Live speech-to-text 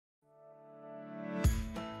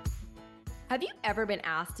Have you ever been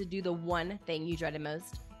asked to do the one thing you dreaded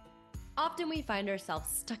most? Often we find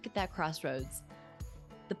ourselves stuck at that crossroads,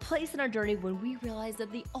 the place in our journey when we realize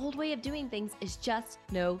that the old way of doing things is just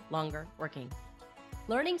no longer working.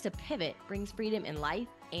 Learning to pivot brings freedom in life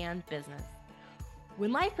and business.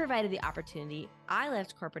 When life provided the opportunity, I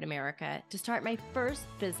left corporate America to start my first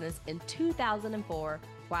business in 2004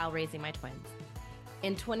 while raising my twins.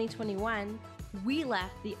 In 2021, we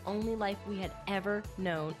left the only life we had ever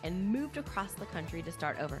known and moved across the country to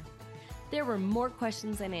start over. There were more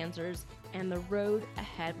questions than answers, and the road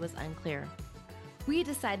ahead was unclear. We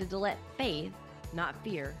decided to let faith, not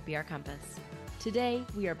fear, be our compass. Today,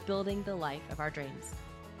 we are building the life of our dreams.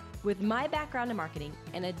 With my background in marketing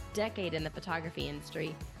and a decade in the photography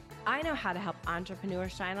industry, I know how to help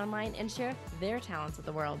entrepreneurs shine online and share their talents with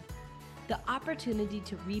the world. The opportunity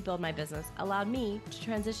to rebuild my business allowed me to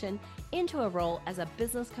transition into a role as a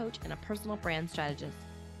business coach and a personal brand strategist.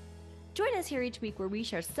 Join us here each week where we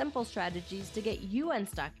share simple strategies to get you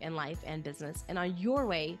unstuck in life and business and on your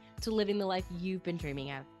way to living the life you've been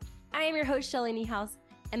dreaming of. I am your host, Shelly Niehaus,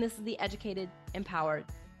 and this is the Educated, Empowered,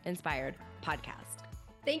 Inspired podcast.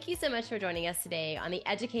 Thank you so much for joining us today on the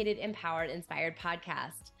Educated, Empowered, Inspired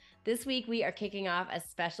podcast. This week, we are kicking off a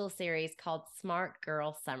special series called Smart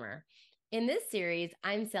Girl Summer. In this series,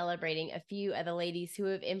 I'm celebrating a few of the ladies who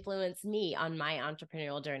have influenced me on my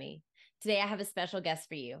entrepreneurial journey. Today, I have a special guest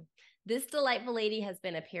for you. This delightful lady has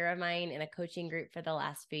been a peer of mine in a coaching group for the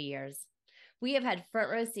last few years. We have had front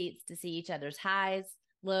row seats to see each other's highs,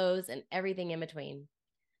 lows, and everything in between.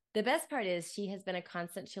 The best part is she has been a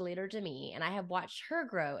constant cheerleader to me, and I have watched her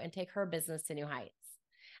grow and take her business to new heights.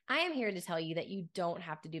 I am here to tell you that you don't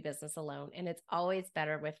have to do business alone, and it's always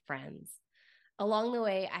better with friends. Along the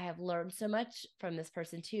way, I have learned so much from this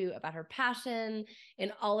person too about her passion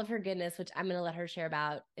and all of her goodness, which I'm going to let her share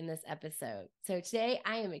about in this episode. So today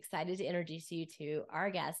I am excited to introduce you to our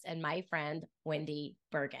guest and my friend, Wendi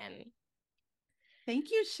Bergin. Thank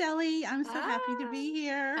you, Shelly. I'm so happy to be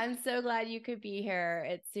here. I'm so glad you could be here.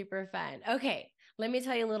 It's super fun. Okay, let me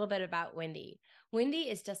tell you a little bit about Wendi.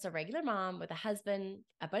 Wendi is just a regular mom with a husband,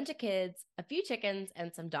 a bunch of kids, a few chickens,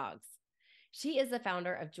 and some dogs. She is the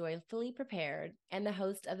founder of Joyfully Prepared and the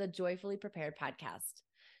host of the Joyfully Prepared podcast.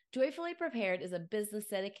 Joyfully Prepared is a business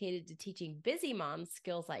dedicated to teaching busy moms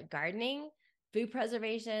skills like gardening, food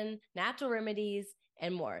preservation, natural remedies,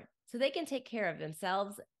 and more, so they can take care of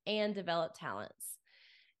themselves and develop talents,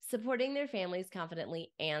 supporting their families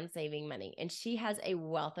confidently and saving money. And she has a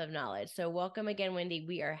wealth of knowledge. So welcome again, Wendi.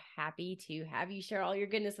 We are happy to have you share all your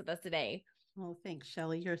goodness with us today. Oh, thanks,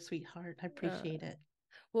 Shelly. You're a sweetheart. I appreciate it.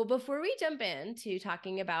 Well, before we jump into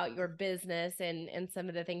talking about your business and some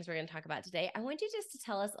of the things we're going to talk about today, I want you just to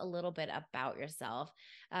tell us a little bit about yourself.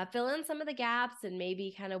 Fill in some of the gaps and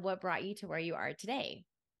maybe kind of what brought you to where you are today.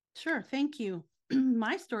 Sure. Thank you.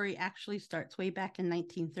 My story actually starts way back in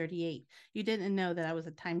 1938. You didn't know that I was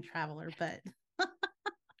a time traveler, but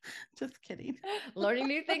just kidding. Learning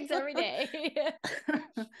new things every day.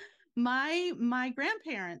 My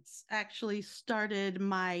grandparents actually started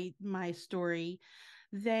my story.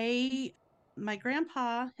 My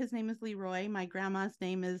grandpa, his name is Leroy. My grandma's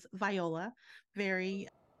name is Viola. Very,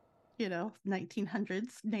 1900s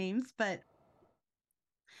names, but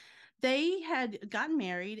they had gotten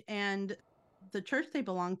married, and the church they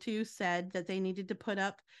belonged to said that they needed to put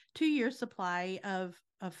up 2 years supply of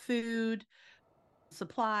food,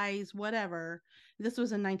 supplies, whatever. This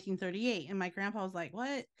was in 1938. And my grandpa was like,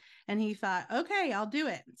 what? And he thought, okay, I'll do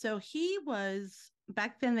it. So he was,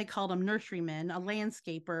 back then they called him nurseryman, a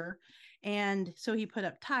landscaper. And so he put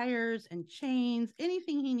up tires and chains,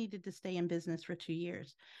 anything he needed to stay in business for 2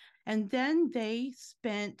 years. And then they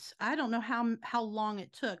spent, I don't know how long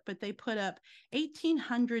it took, but they put up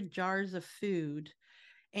 1,800 jars of food.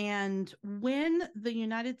 And when the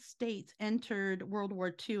United States entered World War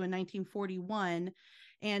II in 1941,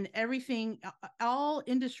 and everything, all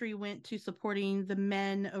industry went to supporting the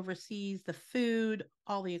men overseas, the food,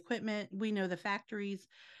 all the equipment, we know the factories.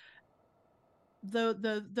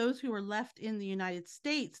 Those who were left in the United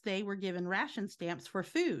States, they were given ration stamps for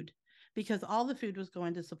food because all the food was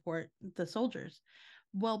going to support the soldiers.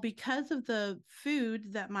 Well, because of the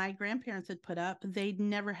food that my grandparents had put up, they'd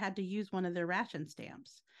never had to use one of their ration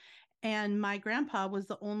stamps. And my grandpa was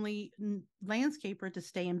the only landscaper to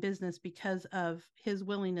stay in business because of his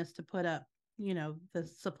willingness to put up, the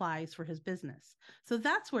supplies for his business. So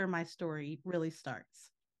that's where my story really starts.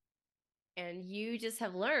 And you just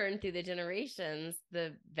have learned through the generations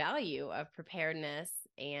the value of preparedness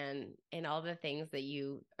and all the things that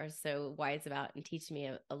you are so wise about and teach me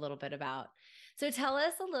a little bit about. So tell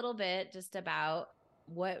us a little bit just about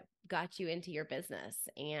what got you into your business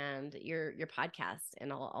and your podcast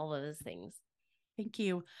and all of those things. Thank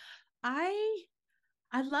you. I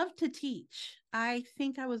love to teach. I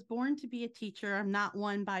think I was born to be a teacher. I'm not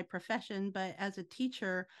one by profession, but as a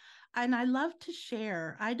teacher, and I love to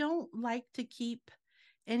share. I don't like to keep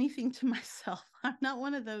anything to myself. I'm not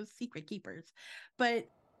one of those secret keepers, but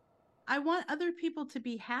I want other people to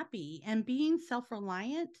be happy, and being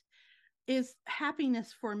self-reliant is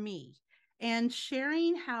happiness for me. And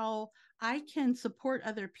sharing how I can support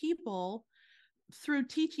other people through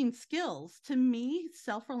teaching skills. To me,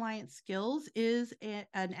 self-reliant skills is an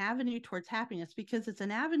avenue towards happiness, because it's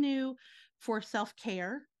an avenue for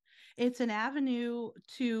self-care. It's an avenue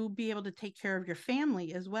to be able to take care of your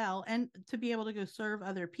family as well, and to be able to go serve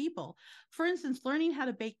other people. For instance, learning how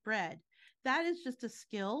to bake bread, that is just a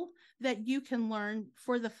skill that you can learn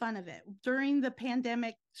for the fun of it. During the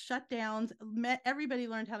pandemic shutdowns, everybody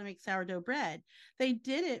learned how to make sourdough bread. They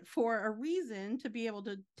did it for a reason, to be able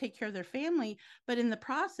to take care of their family, but in the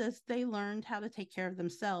process, they learned how to take care of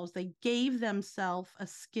themselves. They gave themselves a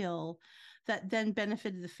skill that then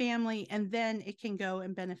benefited the family, and then it can go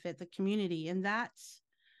and benefit the community. And that's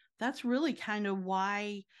really kind of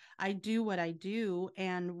why I do what I do,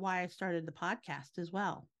 and why I started the podcast as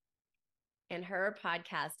well. And her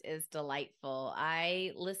podcast is delightful.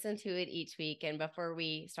 I listen to it each week. And before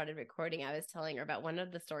we started recording, I was telling her about one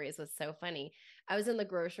of the stories was so funny. I was in the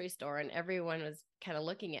grocery store and everyone was kind of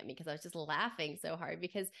looking at me because I was just laughing so hard,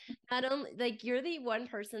 because not only like you're the one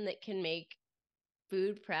person that can make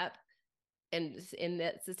food prep and in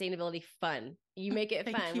that sustainability fun. You make it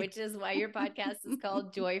fun, which is why your podcast is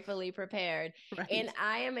called Joyfully Prepared. Right. And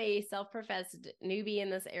I am a self-professed newbie in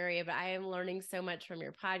this area, but I am learning so much from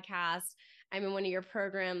your podcast. I'm in one of your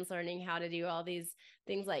programs learning how to do all these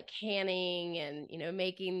things like canning and,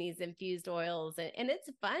 making these infused oils. And it's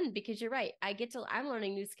fun because you're right. I'm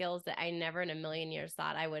learning new skills that I never in a million years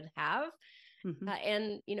thought I would have. Mm-hmm.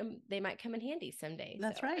 And they might come in handy someday.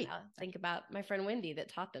 That's right. I'll think about my friend Wendi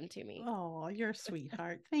that taught them to me. Oh, you're a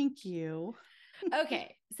sweetheart. Thank you.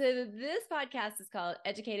 Okay, so this podcast is called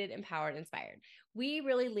Educated, Empowered, Inspired. We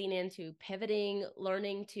really lean into pivoting,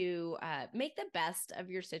 learning to make the best of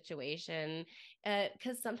your situation,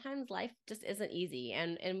 because sometimes life just isn't easy,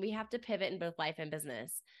 and we have to pivot in both life and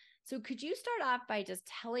business. So could you start off by just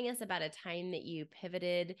telling us about a time that you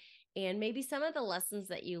pivoted, and maybe some of the lessons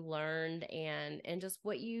that you learned, and just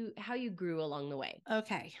how you grew along the way?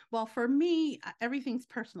 Okay. Well, for me, everything's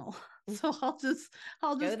personal. So I'll just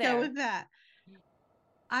go with that.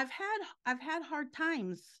 I've had hard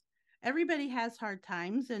times. Everybody has hard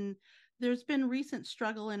times, and there's been recent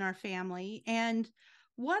struggle in our family. And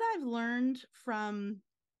what I've learned from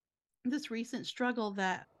this recent struggle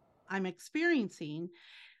that I'm experiencing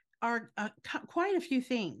are quite a few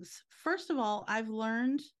things. First of all, I've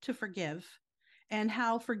learned to forgive, and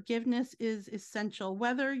how forgiveness is essential,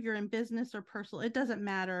 whether you're in business or personal. It doesn't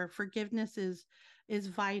matter. Forgiveness is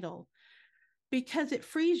vital, because it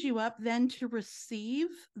frees you up then to receive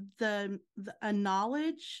a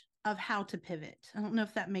knowledge of how to pivot. I don't know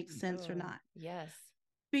if that makes sense or not. Yes.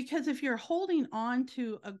 Because if you're holding on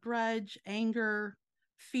to a grudge, anger,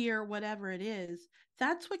 fear, whatever it is,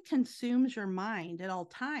 that's what consumes your mind at all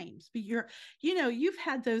times. But you've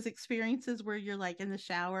had those experiences where you're like in the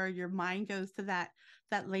shower, your mind goes to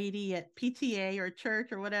that lady at PTA or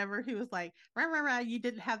church or whatever who was like, rah, rah, rah, you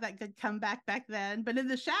didn't have that good comeback back then. But in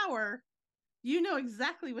the shower, you know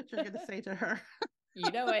exactly what you're going to say to her. You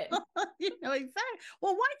know it. You know exactly.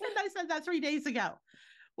 Well, why couldn't I said that 3 days ago?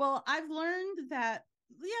 Well, I've learned that,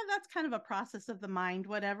 that's kind of a process of the mind,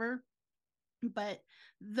 whatever. But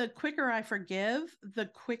the quicker I forgive, the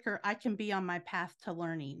quicker I can be on my path to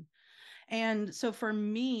learning. And so for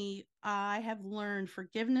me, I have learned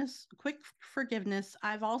quick forgiveness.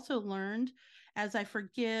 I've also learned, as I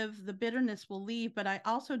forgive, the bitterness will leave, but I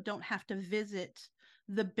also don't have to visit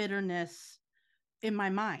the bitterness in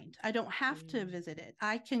my mind. I don't have to visit it.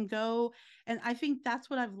 I can go, and I think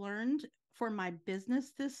that's what I've learned for my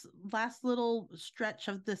business this last little stretch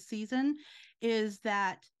of this season, is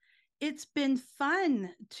that it's been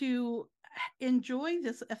fun to enjoy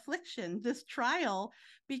this affliction, this trial,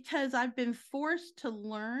 because I've been forced to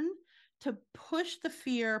learn to push the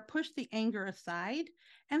fear, push the anger aside,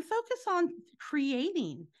 and focus on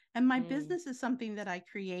creating. And my business is something that I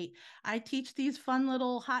create. I teach these fun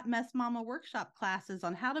little hot mess mama workshop classes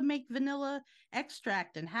on how to make vanilla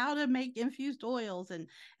extract and how to make infused oils and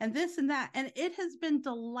this and that. And it has been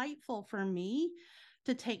delightful for me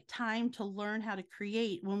to take time to learn how to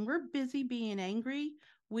create. When we're busy being angry,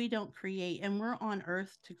 we don't create, and we're on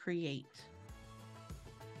earth to create.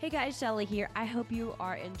 Hey guys, Shelly here. I hope you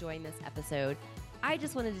are enjoying this episode. I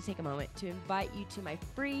just wanted to take a moment to invite you to my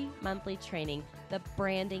free monthly training, the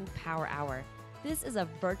Branding Power Hour. This is a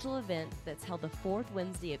virtual event that's held the fourth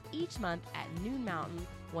Wednesday of each month at noon Mountain,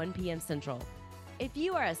 1 p.m. Central. If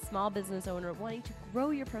you are a small business owner wanting to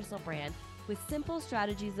grow your personal brand with simple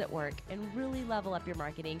strategies that work and really level up your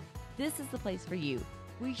marketing, this is the place for you.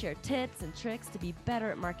 We share tips and tricks to be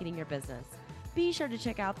better at marketing your business. Be sure to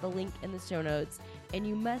check out the link in the show notes, and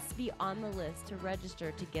you must be on the list to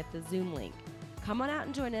register to get the Zoom link. Come on out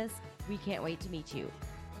and join us. We can't wait to meet you.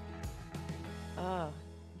 Oh,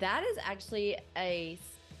 that is actually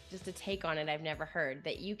just a take on it I've never heard,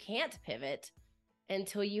 that you can't pivot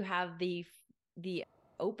until you have the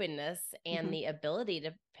openness and the ability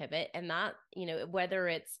to pivot, and not, whether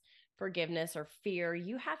it's forgiveness or fear,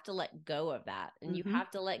 you have to let go of that, and you have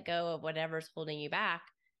to let go of whatever's holding you back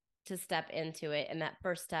to step into it. And that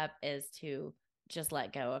first step is to just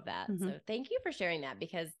let go of that. So thank you for sharing that,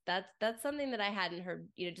 because that's something that I hadn't heard,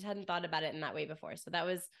 just hadn't thought about it in that way before. So that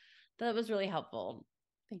was really helpful.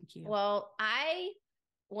 Thank you. Well, I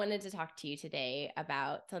wanted to talk to you today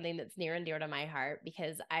about something that's near and dear to my heart,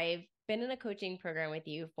 because I've been in a coaching program with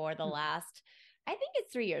you for the last, I think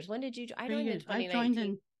it's 3 years. When did you? I joined in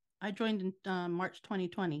 2019. I joined in March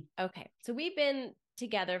 2020. Okay. So we've been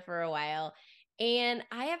together for a while, and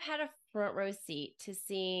I have had a front row seat to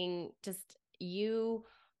seeing just you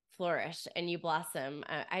flourish and you blossom.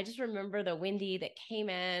 I just remember the Wendi that came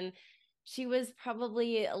in. She was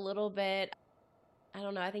probably a little bit, I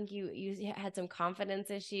don't know, I think you had some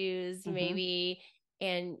confidence issues maybe,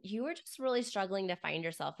 and you were just really struggling to find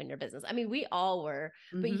yourself in your business. I mean, we all were,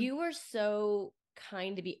 but you were so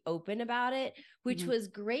kind to be open about it, which was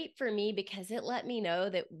great for me, because it let me know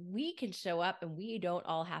that we can show up and we don't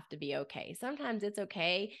all have to be okay. Sometimes it's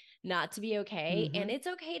okay not to be okay, and it's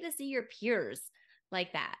okay to see your peers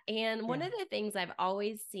like that. And one of the things I've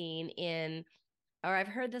always seen or I've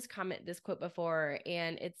heard this quote before,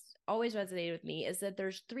 and it's always resonated with me, is that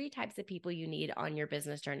there's 3 types of people you need on your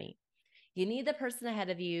business journey. You need the person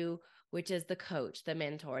ahead of you, which is the coach, the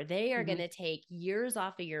mentor. They are going to take years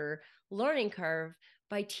off of your learning curve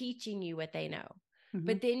by teaching you what they know.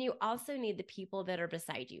 But then you also need the people that are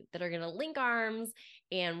beside you, that are going to link arms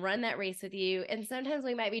and run that race with you. And sometimes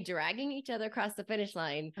we might be dragging each other across the finish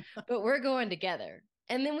line, but we're going together.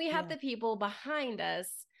 And then we have the people behind us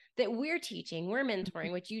that we're teaching, we're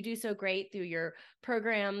mentoring, which you do so great through your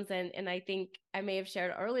programs. And I think I may have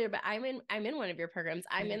shared earlier, but I'm in one of your programs.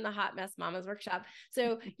 I'm in the Hot Mess Mamas workshop.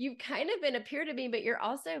 So you've kind of been a peer to me, but you're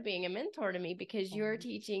also being a mentor to me, because you're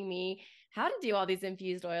teaching me how to do all these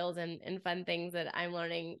infused oils and fun things that I'm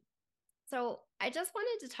learning. So I just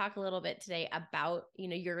wanted to talk a little bit today about,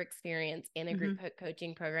 your experience in a group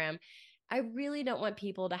coaching program. I really don't want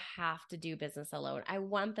people to have to do business alone. I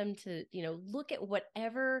want them to, look at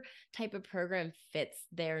whatever type of program fits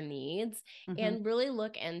their needs, and really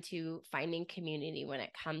look into finding community when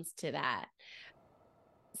it comes to that.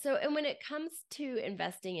 So, and when it comes to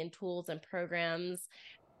investing in tools and programs,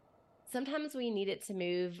 sometimes we need it to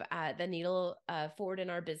move the needle forward in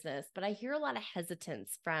our business. But I hear a lot of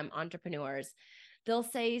hesitance from entrepreneurs. They'll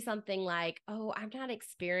say something like, "Oh, I'm not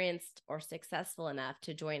experienced or successful enough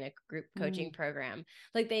to join a group coaching program."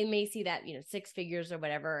 Like they may see that, 6 figures or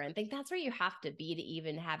whatever, and think that's where you have to be to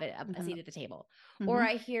even have a seat at the table. Or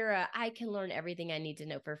I hear, "I can learn everything I need to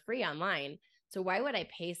know for free online. So why would I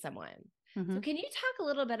pay someone?" So can you talk a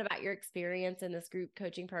little bit about your experience in this group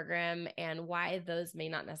coaching program and why those may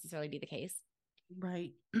not necessarily be the case?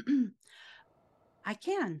 Right. I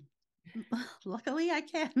can. Luckily, I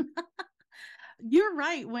can. You're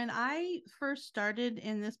right. When I first started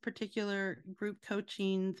in this particular group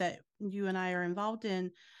coaching that you and I are involved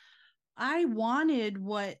in, I wanted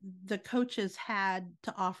what the coaches had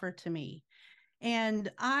to offer to me. And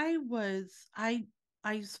I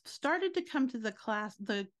started to come to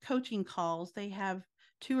the coaching calls. They have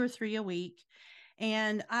 2 or 3 a week.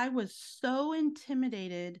 And I was so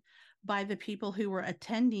intimidated by the people who were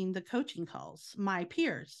attending the coaching calls, my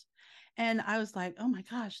peers. And I was like, oh my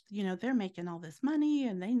gosh, they're making all this money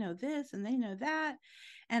and they know this and they know that.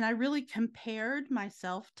 And I really compared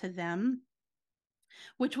myself to them,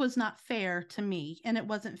 which was not fair to me. And it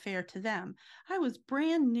wasn't fair to them. I was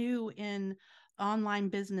brand new in online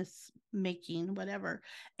business making, whatever.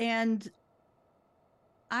 And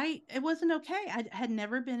it wasn't okay. I had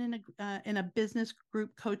never been in a business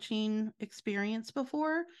group coaching experience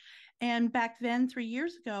before. And back then, 3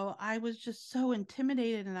 years ago, I was just so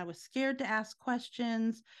intimidated and I was scared to ask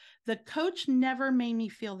questions. The coach never made me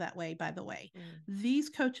feel that way, by the way. These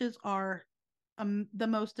coaches are the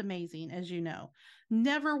most amazing, as you know.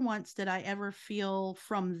 Never once did I ever feel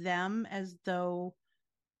from them as though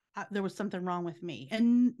there was something wrong with me,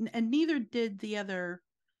 and neither did the other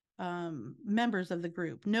members of the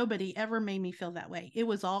group. Nobody ever made me feel that way. It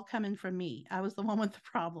was all coming from me. I was the one with the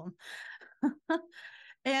problem.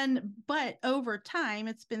 But over time,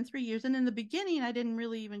 it's been 3 years. And in the beginning, I didn't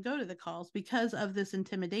really even go to the calls because of this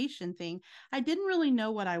intimidation thing. I didn't really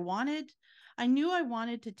know what I wanted. I knew I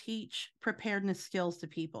wanted to teach preparedness skills to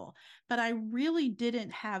people, but I really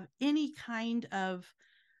didn't have any kind of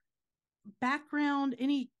background,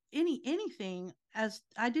 anything, as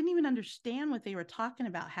I didn't even understand what they were talking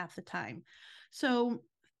about half the time. So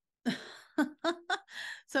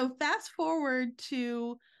so fast forward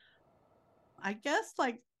to, I guess,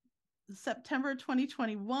 like September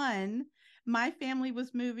 2021, my family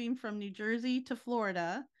was moving from New Jersey to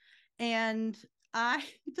Florida, and I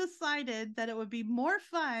decided that it would be more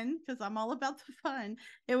fun, because I'm all about the fun.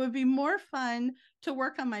 It would be more fun to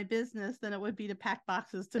work on my business than it would be to pack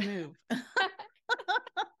boxes to move.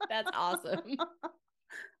 That's awesome.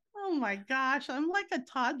 Oh my gosh, I'm like a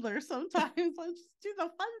toddler sometimes. I just do the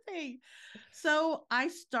fun thing. So I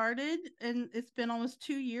started, and it's been almost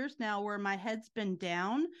 2 years now where my head's been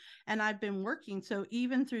down and I've been working. So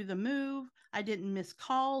even through the move, I didn't miss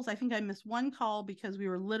calls. I think I missed one call because we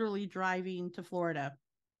were literally driving to Florida.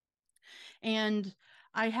 And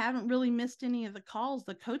I haven't really missed any of the calls,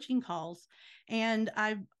 the coaching calls. And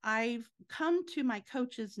I've come to my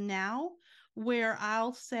coaches now where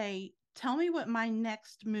I'll say, tell me what my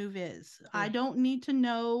next move is. I don't need to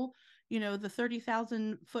know, the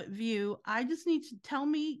 30,000-foot view. I just need to tell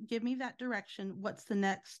me, give me that direction. What's the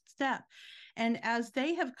next step? And as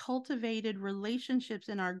they have cultivated relationships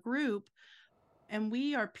in our group, and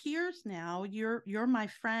we are peers now, you're my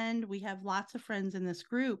friend. We have lots of friends in this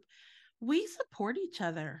group. We support each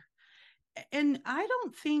other. And I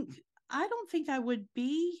don't think I would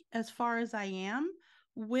be as far as I am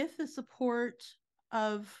with the support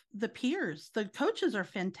of the peers. The coaches are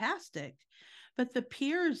fantastic, but the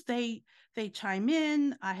peers, they chime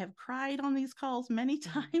in. I have cried on these calls many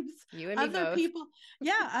times. You and me both.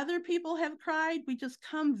 Other people have cried. We just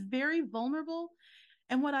come very vulnerable.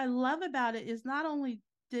 And what I love about it is not only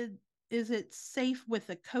is it safe with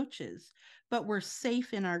the coaches, but we're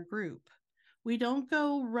safe in our group. We don't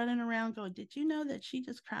go running around going, did you know that she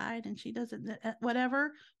just cried and she doesn't,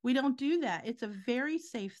 whatever. We don't do that. It's a very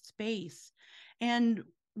safe space. And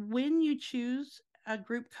when you choose a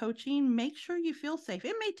group coaching, make sure you feel safe.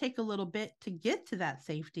 It may take a little bit to get to that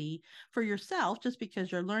safety for yourself, just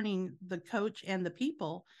because you're learning the coach and the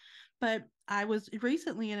people. But I was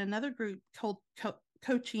recently in another group called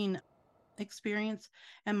coaching experience,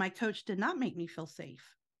 and my coach did not make me feel safe.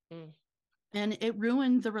 And it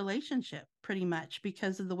ruined the relationship pretty much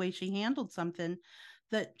because of the way she handled something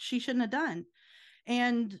that she shouldn't have done.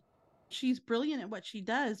 And she's brilliant at what she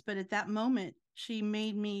does, but at that moment, she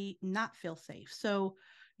made me not feel safe. So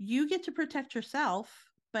you get to protect yourself,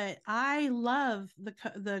 but I love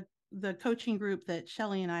the coaching group that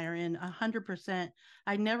Shelly and I are in 100%.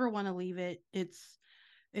 I never want to leave it. It's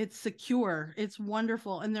secure. It's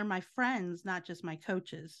wonderful. And they're my friends, not just my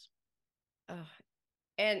coaches. Oh,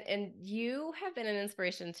 and you have been an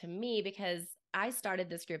inspiration to me because I started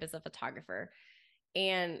this group as a photographer,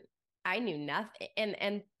 and I knew nothing,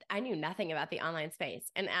 and I knew nothing about the online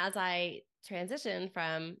space. And as I transitioned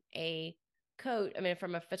from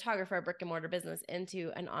from a photographer, a brick and mortar business,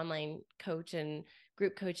 into an online coach and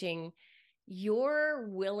group coaching, your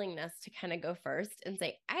willingness to kind of go first and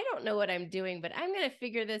say, I don't know what I'm doing, but I'm going to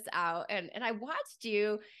figure this out. And I watched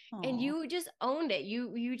you. Aww. And you just owned it. You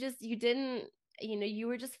didn't, you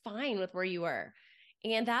were just fine with where you were.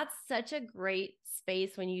 And that's such a great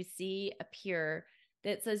space when you see a peer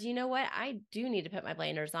that says, you know what, I do need to put my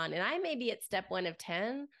blinders on. And I may be at step 1 of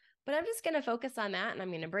 10, but I'm just going to focus on that, and I'm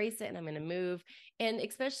going to embrace it, and I'm going to move. And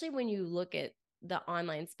especially when you look at the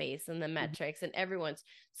online space and the metrics, and everyone's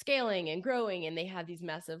scaling and growing, and they have these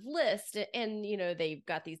massive lists, and they've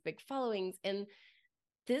got these big followings, and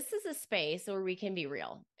this is a space where we can be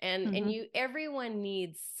real, and everyone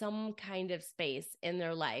needs some kind of space in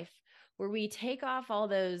their life where we take off all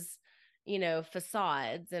those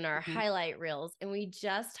facades and our highlight reels, and we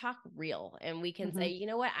just talk real, and we can say, you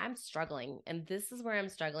know what, I'm struggling, and this is where I'm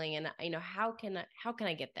struggling, and how can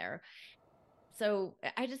I get there? So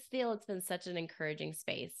I just feel it's been such an encouraging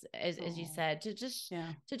space, as you said, to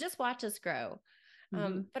just watch us grow.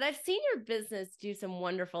 But I've seen your business do some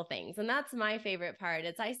wonderful things, and that's my favorite part.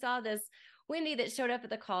 I saw this Wendi that showed up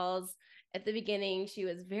at the calls at the beginning. She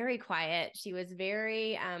was very quiet. She was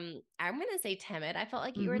very, I'm going to say timid. I felt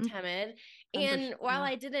like you were timid. And while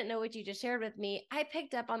I didn't know what you just shared with me, I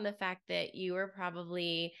picked up on the fact that you were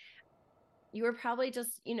probably You were probably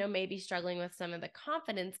just, maybe struggling with some of the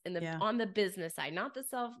confidence Yeah. on the business side, not the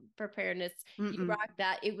self preparedness. You Mm-mm. rocked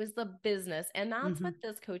that. It was the business. And that's Mm-hmm. what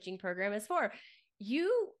this coaching program is for.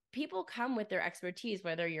 People come with their expertise,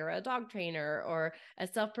 whether you're a dog trainer or a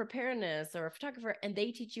self preparedness or a photographer, and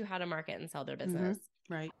they teach you how to market and sell their Mm-hmm. business.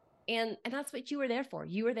 Right. And that's what you were there for.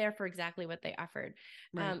 You were there for exactly what they offered.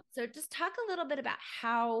 Right. So just talk a little bit about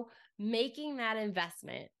how making that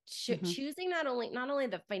investment, Mm-hmm. choosing not only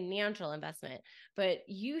the financial investment, but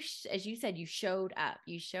as you said, you showed up.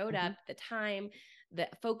 You showed Mm-hmm. up, the time, the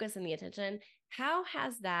focus, and the attention. How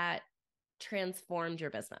has that transformed your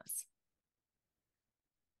business?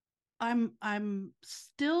 I'm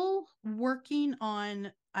still working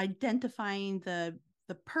on identifying the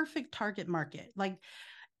perfect target market. Like,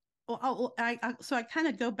 well, so I kind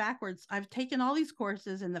of go backwards. I've taken all these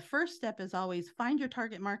courses, and the first step is always find your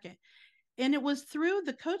target market. And it was through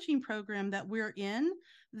the coaching program that we're in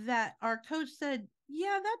that our coach said,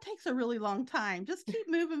 "Yeah, that takes a really long time. Just keep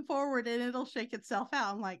moving forward, and it'll shake itself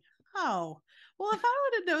out." I'm like, "Oh, well, if I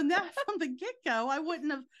would have known that from the get go, I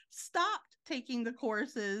wouldn't have stopped taking the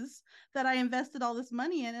courses that I invested all this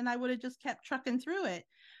money in, and I would have just kept trucking through it."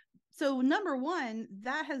 So, number one,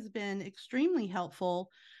 that has been extremely helpful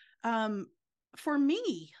um for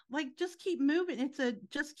me. Like, just keep moving. It's a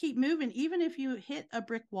just keep moving. Even if you hit a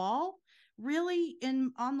brick wall, really,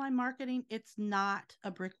 in online marketing, it's not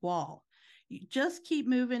a brick wall. You just keep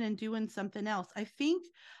moving and doing something else. I think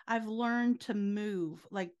I've learned to move,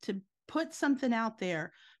 like to put something out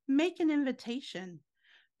there, make an invitation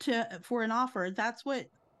to for an offer. That's what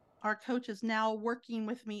our coach is now working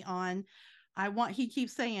with me on. He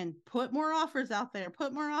keeps saying, put more offers out there,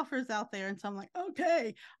 put more offers out there. And so I'm like,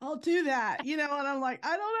 okay, I'll do that, and I'm like,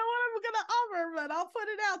 I don't know what I'm going to offer, but I'll put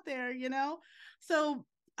it out there. So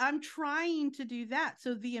I'm trying to do that.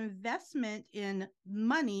 So the investment in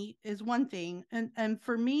money is one thing. And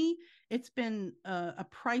for me, it's been a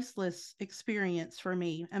priceless experience for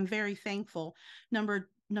me. I'm very thankful. Number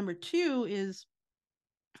two is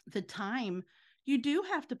the time. You do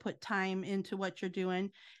have to put time into what you're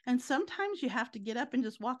doing, and sometimes you have to get up and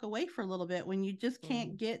just walk away for a little bit when you just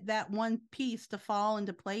can't Mm. get that one piece to fall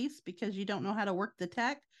into place because you don't know how to work the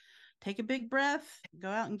tech. Take a big breath, go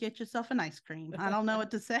out and get yourself an ice cream. I don't know what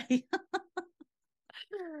to say.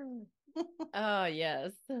 Oh,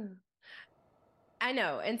 yes. I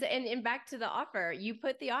know. And back to the offer, you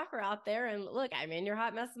put the offer out there and look, I'm in your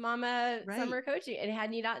hot mess mama Right. summer coaching. And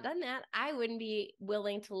had you not done that, I wouldn't be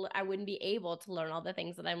able to learn all the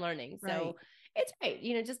things that I'm learning. Right. So it's great.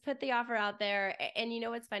 Just put the offer out there. And you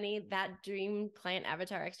know what's funny? That dream client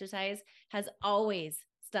avatar exercise has always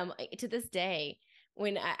stumbled to this day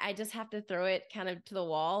when I just have to throw it kind of to the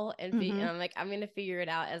wall and Mm-hmm. I'm like, I'm going to figure it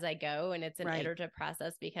out as I go. And it's an Right. iterative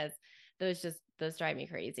process because those drive me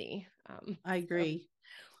crazy. I So agree.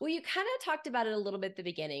 well, you kind of talked about it a little bit at the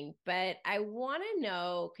beginning, but I want to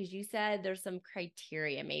know because you said there's some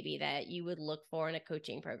criteria maybe that you would look for in a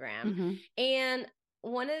coaching program. Mm-hmm. And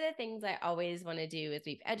one of the things I always want to do is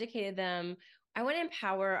we've educated them. I want to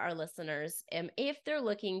empower our listeners. If they're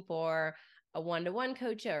looking for a one-to-one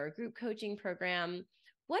coach or a group coaching program,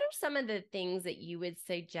 what are some of the things that you would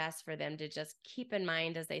suggest for them to just keep in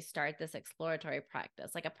mind as they start this exploratory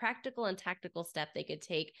practice, like a practical and tactical step they could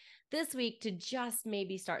take this week to just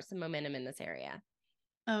maybe start some momentum in this area?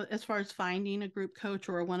 As far as finding a group coach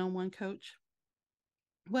or a one-on-one coach,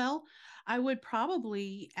 well, I would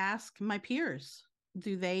probably ask my peers.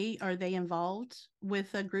 Are they involved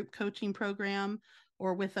with a group coaching program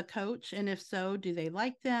or with a coach? And if so, do they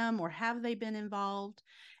like them or have they been involved?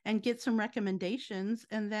 And get some recommendations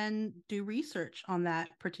and then do research on that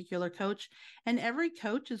particular coach. And every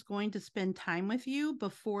coach is going to spend time with you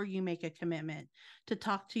before you make a commitment to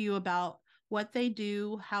talk to you about what they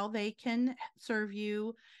do, how they can serve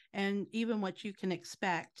you, and even what you can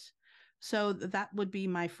expect. So that would be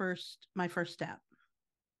my first step.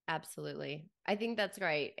 Absolutely. I think that's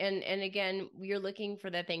great. And again, you're looking for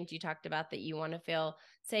the things you talked about that you want to feel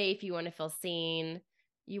safe, you want to feel seen,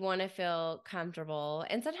 you want to feel comfortable.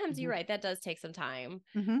 And sometimes Mm-hmm. you're right, that does take some time.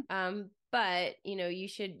 Mm-hmm. But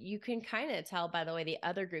you can kind of tell by the way the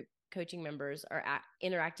other group coaching members are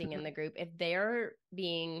interacting in the group. If they're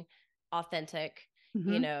being authentic,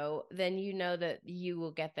 Mm-hmm. then you know that you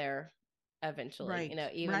will get there eventually, Right.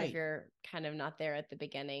 even if Right. you're kind of not there at the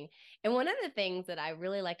beginning. And one of the things that I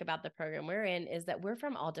really like about the program we're in is that we're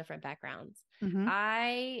from all different backgrounds. Mm-hmm.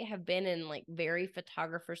 I have been in like very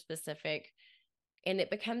photographer specific and it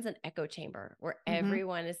becomes an echo chamber where Mm-hmm.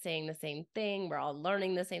 everyone is saying the same thing. We're all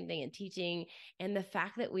learning the same thing and teaching. And the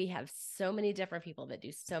fact that we have so many different people that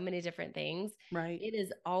do so many different things, Right. it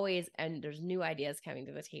is always, and there's new ideas coming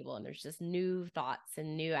to the table, and there's just new thoughts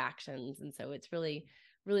and new actions. And so it's really,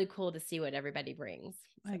 really cool to see what everybody brings.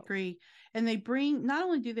 I So. agree. And they bring, not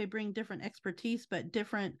only do they bring different expertise, but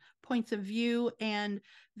different points of view, and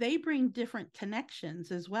they bring different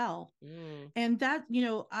connections as well. Mm. And that, you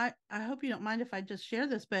know, I hope you don't mind if I just share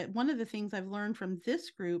this, but one of the things I've learned from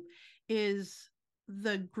this group is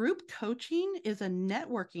the group coaching is a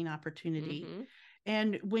networking opportunity. Mm-hmm.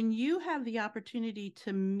 And when you have the opportunity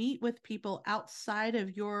to meet with people outside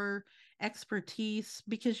of your expertise,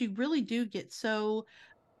 because you really do get so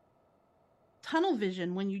tunnel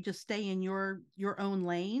vision when you just stay in your own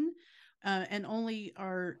lane, and only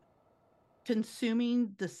are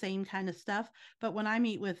consuming the same kind of stuff. But when I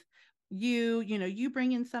meet with you know, you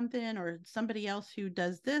bring in something, or somebody else who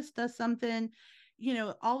does this, does something, you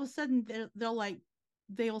know, all of a sudden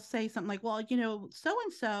they'll say something like, well, you know, so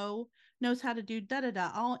and so knows how to do da da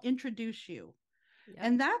da. I'll introduce you. Yep.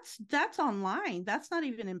 And that's online. That's not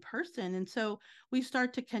even in person. And so we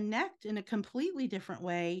start to connect in a completely different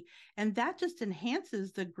way, and that just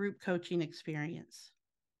enhances the group coaching experience.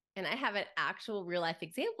 And I have an actual real life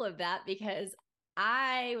example of that because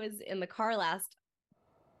I was in the car last,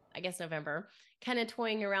 I guess, November, kind of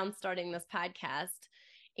toying around starting this podcast.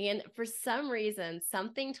 And for some reason,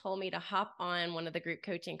 something told me to hop on one of the group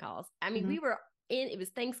coaching calls. I mean, Mm-hmm. it was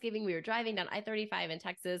Thanksgiving. We were driving down I-35 in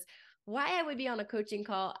Texas. Why I would be on a coaching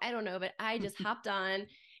call, I don't know, but I just hopped on.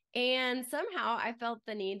 And somehow I felt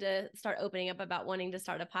the need to start opening up about wanting to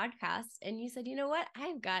start a podcast. And you said, you know what?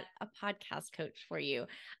 I've got a podcast coach for you.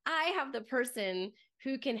 I have the person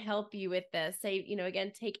who can help you with this. Say,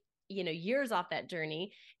 again, take years off that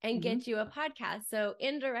journey and Mm-hmm. get you a podcast. So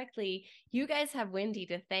indirectly, you guys have Wendi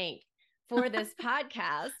to thank for this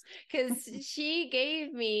podcast, because she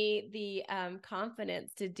gave me the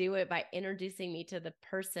confidence to do it by introducing me to the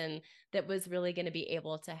person that was really going to be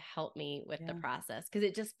able to help me with the Yeah. process, because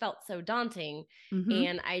it just felt so daunting. Mm-hmm.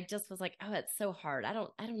 And I just was like, oh, it's so hard. I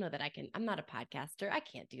don't know that I'm not a podcaster. I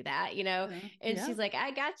can't do that, And Yeah. she's like,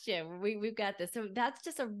 I got you. We've got this. So that's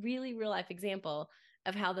just a really real life example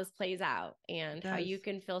of how this plays out, It and how you does.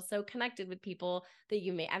 can feel so connected with people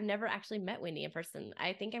that I've never actually met Wendi in person.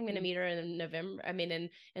 I think I'm going to Mm. meet her in November. I mean,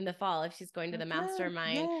 in the fall, if she's going to Oh, the good.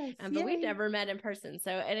 mastermind. Yes. But we've Yay. never met in person. So,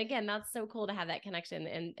 and again, that's so cool to have that connection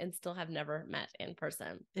and still have never met in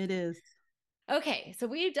person. It is. Okay, so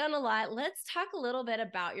we've done a lot. Let's talk a little bit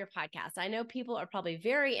about your podcast. I know people are probably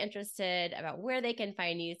very interested about where they can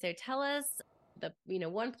find you. So tell us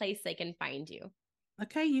one place they can find you.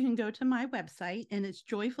 Okay, you can go to my website, and it's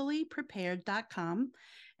joyfullyprepared.com.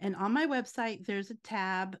 And on my website, there's a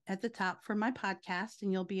tab at the top for my podcast,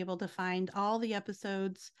 and you'll be able to find all the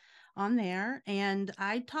episodes on there. And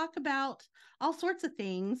I talk about all sorts of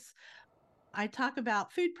things. I talk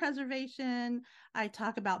about food preservation, I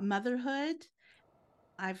talk about motherhood.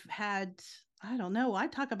 I've had, I don't know, I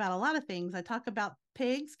talk about a lot of things. I talk about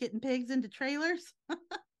pigs, getting pigs into trailers.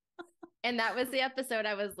 And that was the episode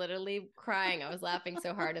I was literally crying. I was laughing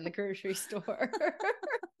so hard in the grocery store.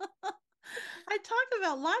 I talk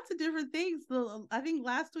about lots of different things. I think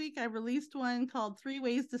last week I released one called 3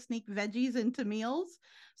 Ways to Sneak Veggies into Meals.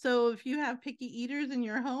 So if you have picky eaters in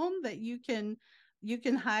your home, that you can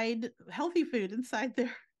hide healthy food inside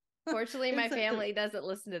there. Fortunately, my inside there. family doesn't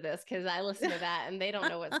listen to this, because I listen to that and they don't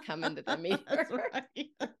know what's coming to them That's either. right.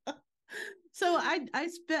 So I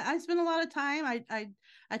spend a lot of time.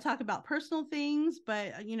 I talk about personal things,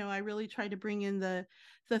 but I really try to bring in the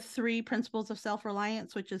 3 principles of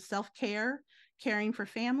self-reliance, which is self-care, caring for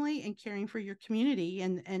family, and caring for your community,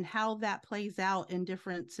 and how that plays out in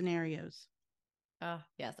different scenarios. Oh,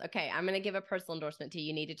 yes. Okay. I'm going to give a personal endorsement to you.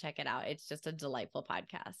 You need to check it out. It's just a delightful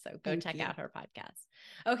podcast. So go Thank check you. out her podcast.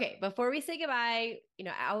 Okay. Before we say goodbye,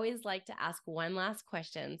 I always like to ask one last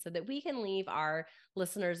question so that we can leave our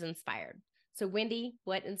listeners inspired. So, Wendi,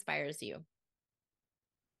 what inspires you?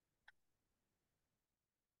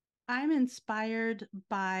 I'm inspired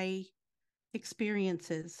by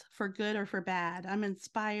experiences, for good or for bad. I'm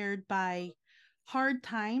inspired by hard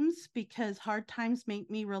times, because hard times make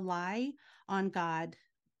me rely on God,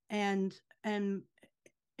 and and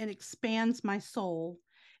and expands my soul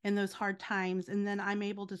in those hard times, and then I'm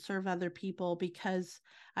able to serve other people because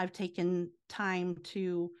I've taken time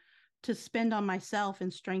to spend on myself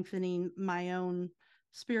and strengthening my own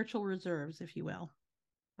spiritual reserves, if you will.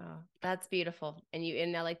 Oh, that's beautiful.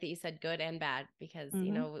 And I like that you said good and bad, because,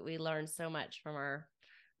 Mm-hmm. we learn so much from our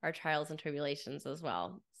trials and tribulations as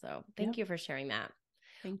well. So thank Yep. you for sharing that.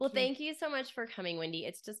 Thank Well, you. thank you so much for coming, Wendi.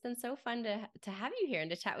 It's just been so fun to have you here and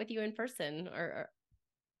to chat with you in person or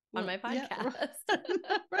on my podcast. Yeah,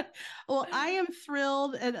 right. Well, I am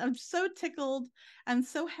thrilled and I'm so tickled. I'm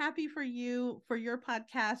so happy for you for your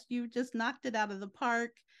podcast. You just knocked it out of the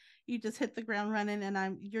park. You just hit the ground running,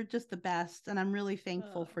 and you're just the best. And I'm really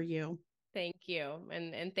thankful for you. Thank you.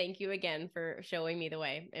 And thank you again for showing me the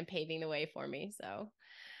way and paving the way for me. So,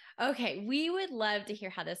 okay, we would love to hear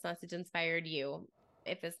how this message inspired you.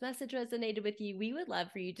 If this message resonated with you, we would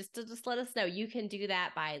love for you just to let us know. You can do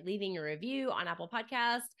that by leaving a review on Apple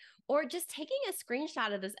Podcasts or just taking a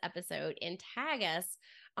screenshot of this episode and tag us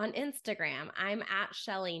on Instagram. I'm at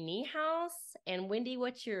Shelly Niehaus. And Wendi,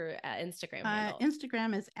 what's your Instagram handle?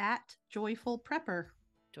 Instagram is at Joyful Prepper.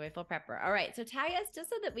 Joyful Prepper. All right. So tag us just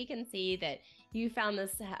so that we can see that you found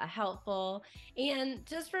this helpful. And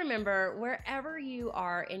just remember, wherever you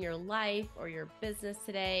are in your life or your business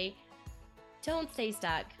today, don't stay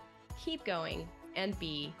stuck. Keep going and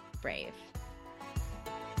be brave.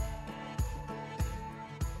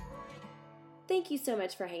 Thank you so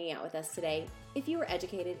much for hanging out with us today. If you were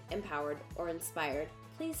educated, empowered, or inspired,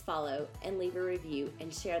 please follow and leave a review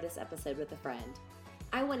and share this episode with a friend.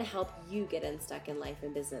 I want to help you get unstuck in life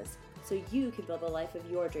and business so you can build the life of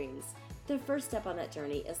your dreams. The first step on that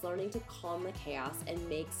journey is learning to calm the chaos and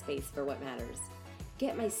make space for what matters.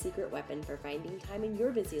 Get my secret weapon for finding time in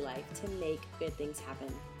your busy life to make good things happen.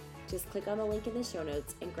 Just click on the link in the show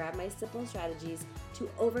notes and grab my simple strategies to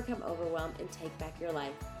overcome overwhelm and take back your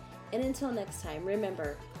life. And until next time,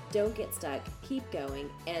 remember, don't get stuck, keep going,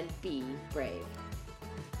 and be brave.